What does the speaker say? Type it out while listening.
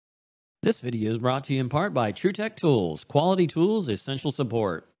This video is brought to you in part by TruTechTools, quality tools, essential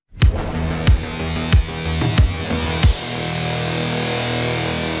support.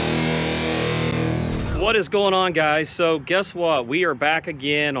 What is going on, guys? So guess what? We are back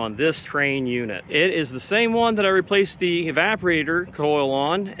again on this Trane unit. It is the same one that I replaced the evaporator coil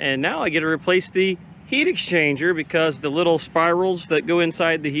on, and now I get to replace the heat exchanger because the little spirals that go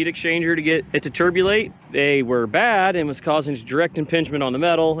inside the heat exchanger to get it to turbulate, they were bad and was causing direct impingement on the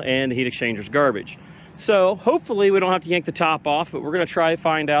metal, and the heat exchanger's garbage. So hopefully we don't have to yank the top off, but we're gonna try to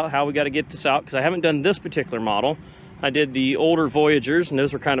find out how we gotta get this out because I haven't done this particular model. I did the older Voyagers and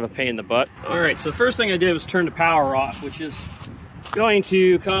those were kind of a pain in the butt. All right, so the first thing I did was turn the power off, which is going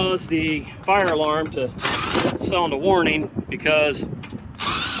to cause the fire alarm to sound a warning because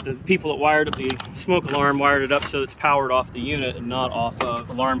the people that wired up the smoke alarm wired it up so it's powered off the unit and not off of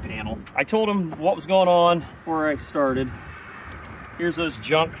the alarm panel. I told them what was going on before I started. Here's those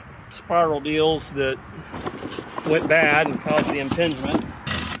junk spiral deals that went bad and caused the impingement.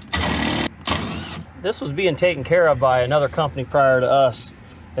 This was being taken care of by another company prior to us,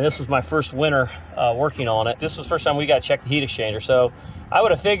 and this was my first winter working on it. This was the first time we got to check the heat exchanger, so I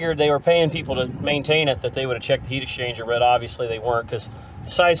would have figured they were paying people to maintain it, that they would have checked the heat exchanger, but obviously they weren't because the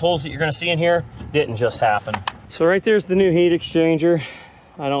size holes that you're going to see in here didn't just happen. So right there's the new heat exchanger.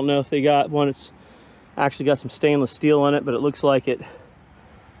 I don't know if they got one. It's actually got some stainless steel in it, but it looks like it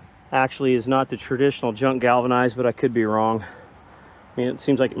actually is not the traditional junk galvanized, but I could be wrong. I mean, it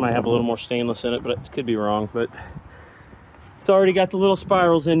seems like it might have a little more stainless in it, but it could be wrong. But it's already got the little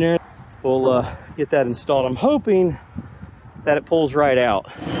spirals in there. We'll get that installed. I'm hoping that it pulls right out.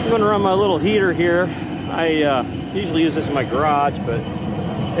 I'm going to run my little heater here. I usually use this in my garage, but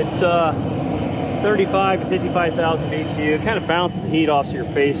it's 35 to 55,000 BTU. It kind of bounces the heat off so your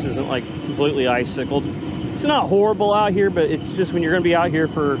face isn't like completely icicled. It's not horrible out here, but it's just when you're going to be out here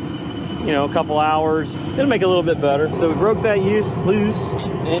for, you know, a couple hours, it'll make it a little bit better. So we broke that loose,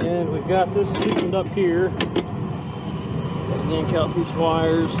 and we've got this loosened up here. Gotta yank out these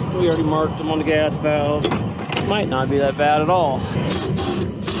wires. We already marked them on the gas valve. Might not be that bad at all.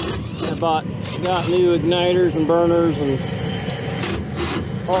 I got new igniters and burners and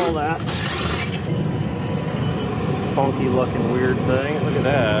all that funky looking weird thing. Look at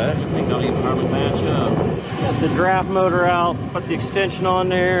that. I think I'll even hardly match up. Got the draft motor out, put the extension on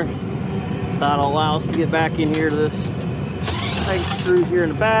there. That'll allow us to get back in here to this tight screws here in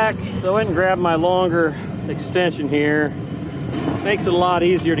the back. So I went and grabbed my longer extension here. Makes it a lot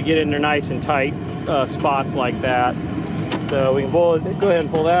easier to get in there nice and tight spots like that. So we can go ahead and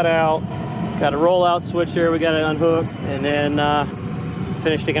pull that out. Got a rollout switch there we got to unhook, and then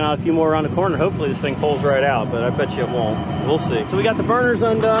finish taking out a few more around the corner. Hopefully this thing pulls right out, but I bet you it won't. We'll see. So we got the burners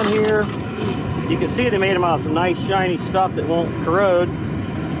undone here. You can see they made them out of some nice shiny stuff that won't corrode,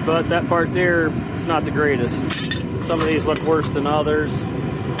 but that part there is not the greatest. Some of these look worse than others.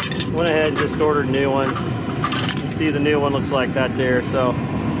 Went ahead and just ordered new ones. You can see the new one looks like that there, so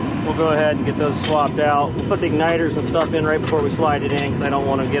we'll go ahead and get those swapped out. We'll put the igniters and stuff in right before we slide it in because I don't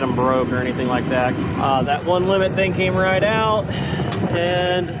want to get them broke or anything like that. That one limit thing came right out,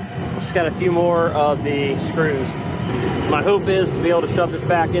 and just got a few more of the screws. My hope is to be able to shove this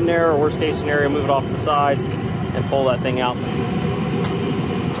back in there, or worst case scenario, move it off to the side and pull that thing out.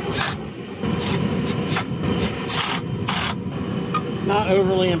 Not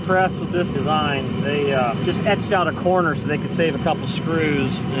overly impressed with this design. They just etched out a corner so they could save a couple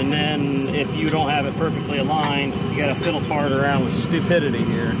screws, and then if you don't have it perfectly aligned, you gotta fiddle fart around with stupidity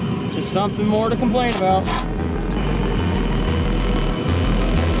here. Just something more to complain about.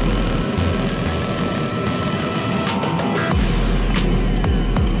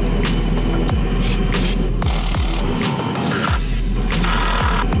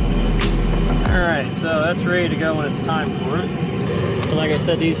 Alright, so that's ready to go when it's time for it. And like I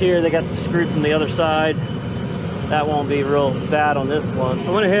said, these here, they got the screw from the other side. That won't be real bad on this one.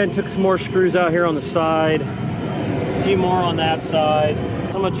 I went ahead and took some more screws out here on the side, a few more on that side.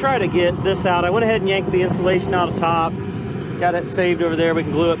 I'm gonna try to get this out. I went ahead and yanked the insulation out of top. Got it saved over there. We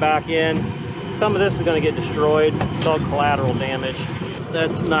can glue it back in. Some of this is gonna get destroyed. It's called collateral damage.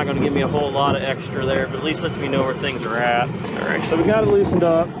 That's not gonna give me a whole lot of extra there, but at least lets me know where things are at. All right, so we got it loosened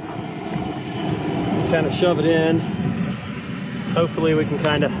up. Kind of shove it in. Hopefully we can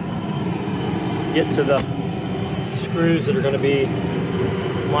kind of get to the screws that are going to be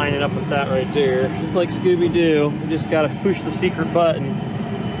lining up with that right there. Just like Scooby-Doo, we just got to push the secret button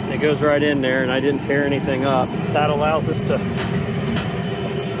and it goes right in there, and I didn't tear anything up. That allows us to,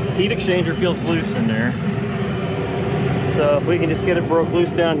 heat exchanger feels loose in there. So if we can just get it broke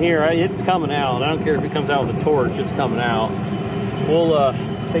loose down here, it's coming out. I don't care if it comes out with a torch, it's coming out. We'll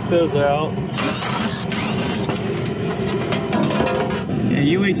Take those out. Yeah,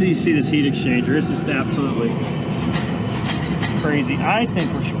 you wait till you see this heat exchanger. It's just absolutely crazy. I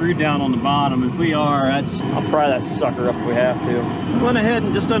think we're screwed down on the bottom. If we are, I'll pry that sucker up if we have to. Went ahead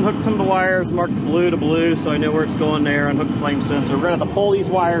and just unhooked some of the wires, marked blue to blue so I know where it's going there, unhooked the flame sensor. We're gonna have to pull these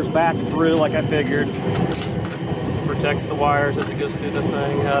wires back through like I figured. Protects the wires as it goes through the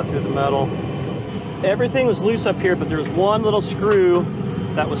thing, through the metal. Everything was loose up here, but there was one little screw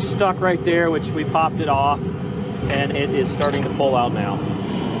that was stuck right there, which we popped it off, and it is starting to pull out now.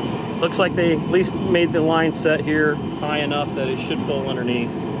 Looks like they at least made the line set here high enough that it should pull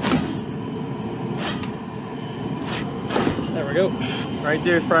underneath. There we go. Right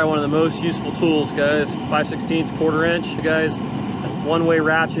there is probably one of the most useful tools, guys. 5/16, 1/4 inch, guys. One-way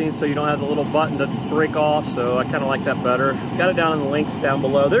ratcheting, so you don't have the little button to break off, so I kind of like that better. Got it down in the links down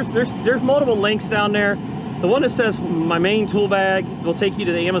below. There's multiple links down there. The one that says my main tool bag will take you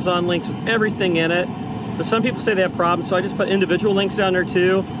to the Amazon links with everything in it. But some people say they have problems, so I just put individual links down there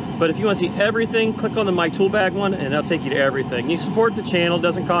too. But if you want to see everything, click on the My Tool Bag one, and that'll take you to everything. You support the channel, it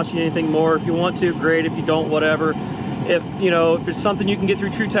doesn't cost you anything more. If you want to, great. If you don't, whatever. If it's something you can get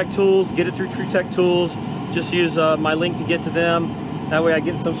through TruTechTools, get it through TruTechTools. Just use my link to get to them. That way I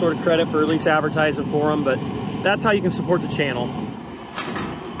get some sort of credit for at least advertising for them, but that's how you can support the channel.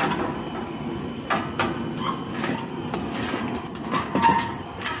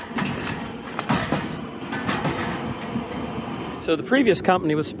 So the previous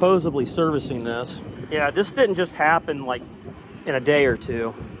company was supposedly servicing this. Yeah, this didn't just happen like in a day or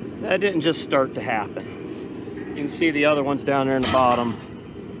two. That didn't just start to happen. You can see the other ones down there in the bottom.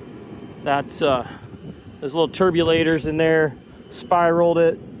 That's there's little turbulators in there. Spiraled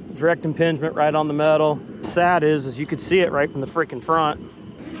it, direct impingement right on the metal. Sad is you could see it right from the freaking front.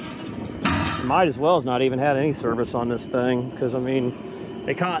 Might as well has not even had any service on this thing, because I mean,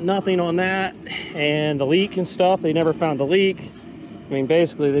 they caught nothing on that, and the leak and stuff, they never found the leak. I mean,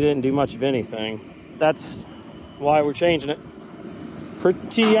 basically they didn't do much of anything. That's why we're changing it.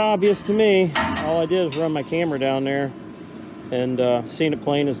 Pretty obvious to me. All I did was run my camera down there and seen it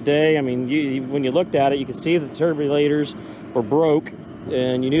plain as day. I mean, when you looked at it, you could see the turbulators were broke,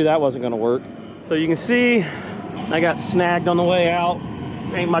 and you knew that wasn't going to work. So you can see I got snagged on the way out.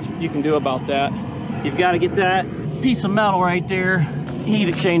 Ain't much you can do about that. You've got to get that piece of metal right there,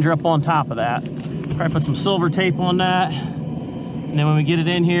 heat exchanger up on top of that. Probably put some silver tape on that, and then when we get it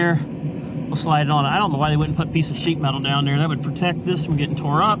in here, we'll slide it on. I don't know why they wouldn't put a piece of sheet metal down there. That would protect this from getting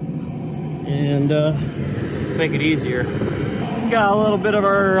tore up and make it easier. Got a little bit of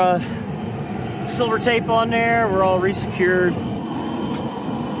our silver tape on there. We're all resecured.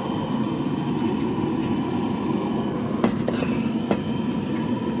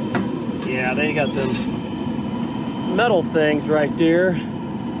 Yeah, they got them metal things right there.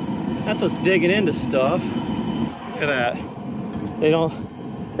 That's what's digging into stuff. Look at that. They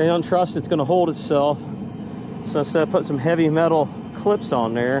don't trust it's going to hold itself. So instead of putting some heavy metal clips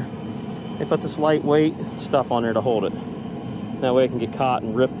on there, they put this lightweight stuff on there to hold it. That way it can get caught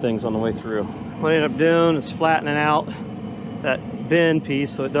and rip things on the way through. What I end up doing is flattening out that bend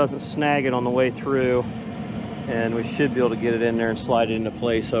piece so it doesn't snag it on the way through, and we should be able to get it in there and slide it into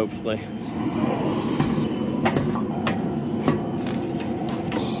place, hopefully.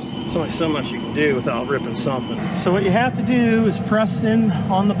 There's only so much you can do without ripping something. So what you have to do is press in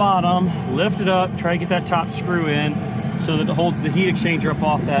on the bottom, lift it up, try to get that top screw in so that it holds the heat exchanger up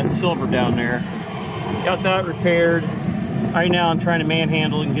off that silver down there. Got that repaired. Right now I'm trying to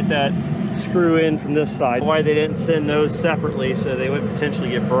manhandle and get that screw in from this side. Why they didn't send those separately, so they would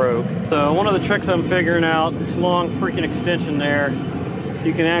potentially get broke. So one of the tricks I'm figuring out, this long freaking extension there,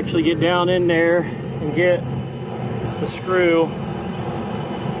 you can actually get down in there and get the screw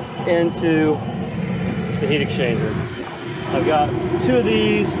into the heat exchanger. I've got two of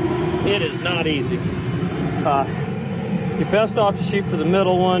these. It is not easy. You're best off to shoot for the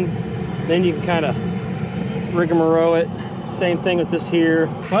middle one, then you can kind of rigmarole it. Same thing with this here.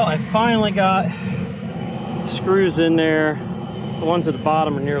 Well, I finally got the screws in there. The ones at the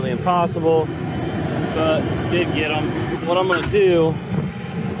bottom are nearly impossible, but did get them. What I'm going to do,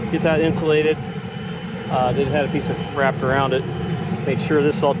 get that insulated. Did have a piece of wrapped around it. Make sure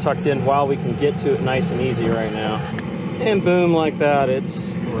this is all tucked in while we can get to it nice and easy right now. And boom, like that, it's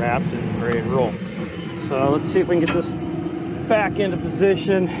wrapped and ready to roll. So let's see if we can get this back into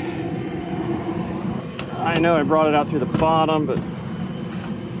position. I know I brought it out through the bottom, but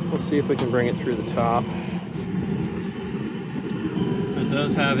we'll see if we can bring it through the top. It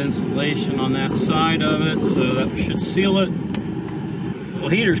does have insulation on that side of it, so that should seal it. Well,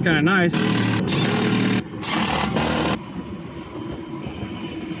 heater's kind of nice.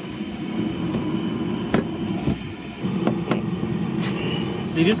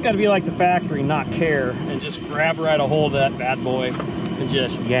 You just got to be like the factory, not care, and just grab right a hold of that bad boy and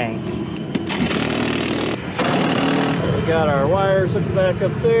just yank. We got our wires hooked back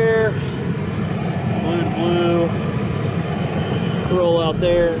up there. Blue to blue. Roll out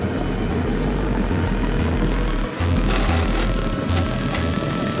there.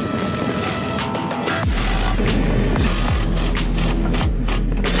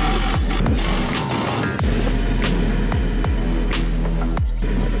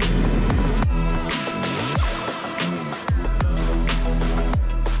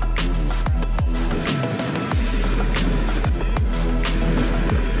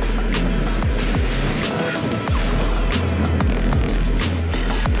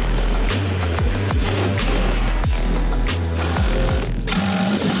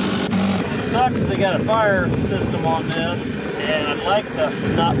 Sucks is they got a fire system on this, and I'd like to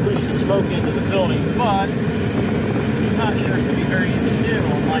not push the smoke into the building, but I'm not sure it's going to be very easy to do.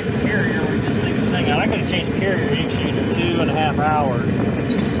 Unlike the carrier, we just leave the thing out. I could have changed the carrier heat exchanger in 2.5 hours.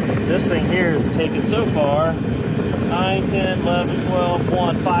 This thing here has taken so far 9, 10, 11, 12,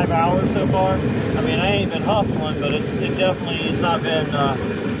 1, 5 hours so far. I mean, I ain't been hustling, but it definitely has not been, I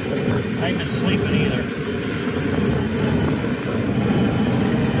ain't been sleeping either.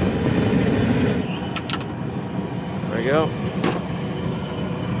 There we go.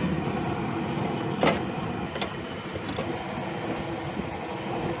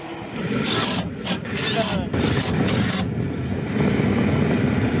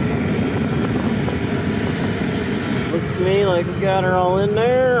 Looks to me like we got her all in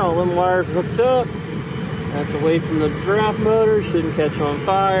there. All them wires hooked up. That's away from the draft motor. Shouldn't catch on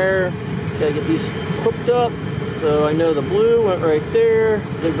fire. Gotta get these hooked up. So I know the blue went right there.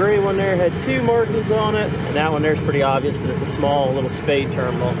 The gray one there had 2 markings on it. And that one there's pretty obvious because it's a small little spade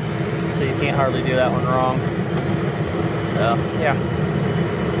terminal. So you can't hardly do that one wrong. Yeah.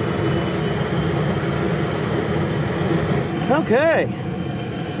 Okay.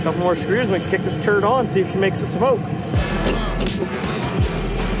 A couple more screws and we can kick this turd on, see if she makes some smoke.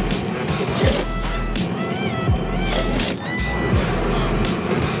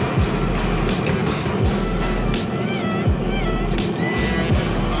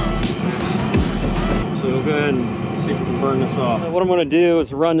 So we'll go ahead and see if we can burn this off. What I'm going to do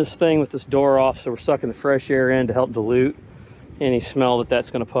is run this thing with this door off so we're sucking the fresh air in to help dilute any smell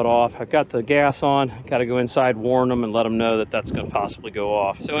that's going to put off. I've got the gas on, got to go inside, warn them, and let them know that that's going to possibly go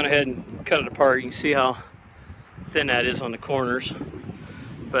off. So I went ahead and cut it apart. You can see how thin that is on the corners.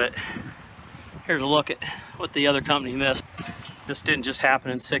 But here's a look at what the other company missed. This didn't just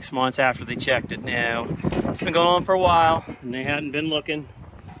happen in 6 months after they checked it. No, it's been going on for a while, and they hadn't been looking.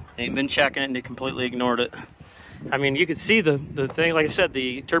 They ain't been checking it, and they completely ignored it. I mean, you could see the thing, like I said,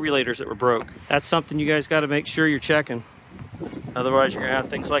 the turbulators that were broke. That's something you guys got to make sure you're checking. Otherwise, you're gonna have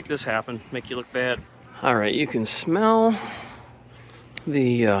things like this happen, make you look bad. All right, you can smell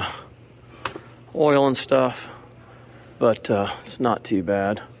the oil and stuff, but it's not too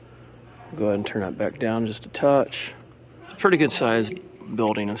bad. Go ahead and turn that back down just a touch. It's a pretty good sized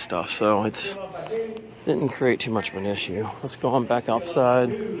building and stuff, so it didn't create too much of an issue. Let's go on back outside,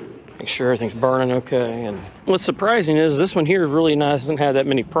 make sure everything's burning okay. And what's surprising is this one here really hasn't had that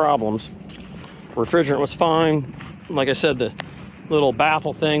many problems. Refrigerant was fine. Like I said, the little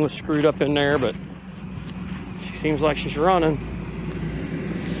baffle thing was screwed up in there, but she seems like she's running.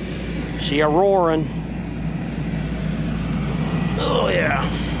 She a roaring. Oh yeah.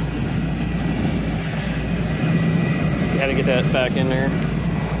 Gotta get that back in there.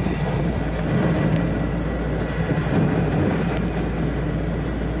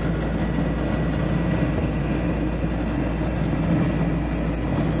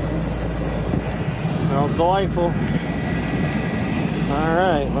 Smells delightful. All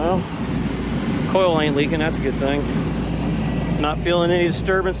right, well, coil ain't leaking, that's a good thing. Not feeling any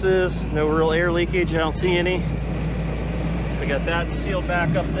disturbances, no real air leakage, I don't see any. We got that sealed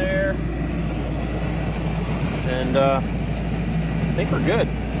back up there. And I think we're good.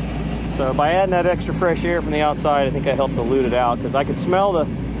 So by adding that extra fresh air from the outside, I think I helped dilute it out, because I could smell the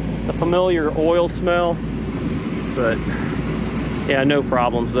familiar oil smell. But yeah, no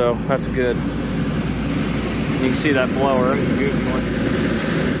problems though, that's good. You can see that blower, it's a good one.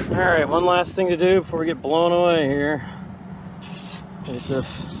 All right, one last thing to do before we get blown away here. Get this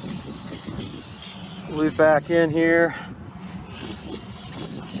loop back in here.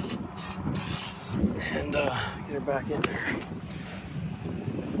 And get her back in there.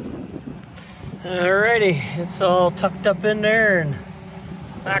 Alrighty, it's all tucked up in there and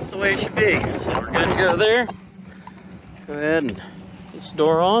back the way it should be. So we're good to go there. Go ahead and get this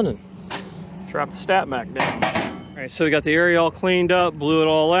door on and drop the stat back down. All All right, so we got the area all cleaned up, blew it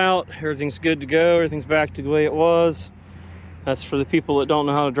all out. Everything's good to go. Everything's back to the way it was. That's for the people that don't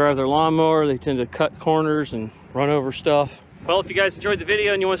know how to drive their lawnmower. They tend to cut corners and run over stuff. Well, if you guys enjoyed the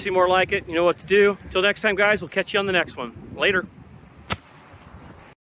video and you want to see more like it, you know what to do. Until next time, guys, we'll catch you on the next one. Later.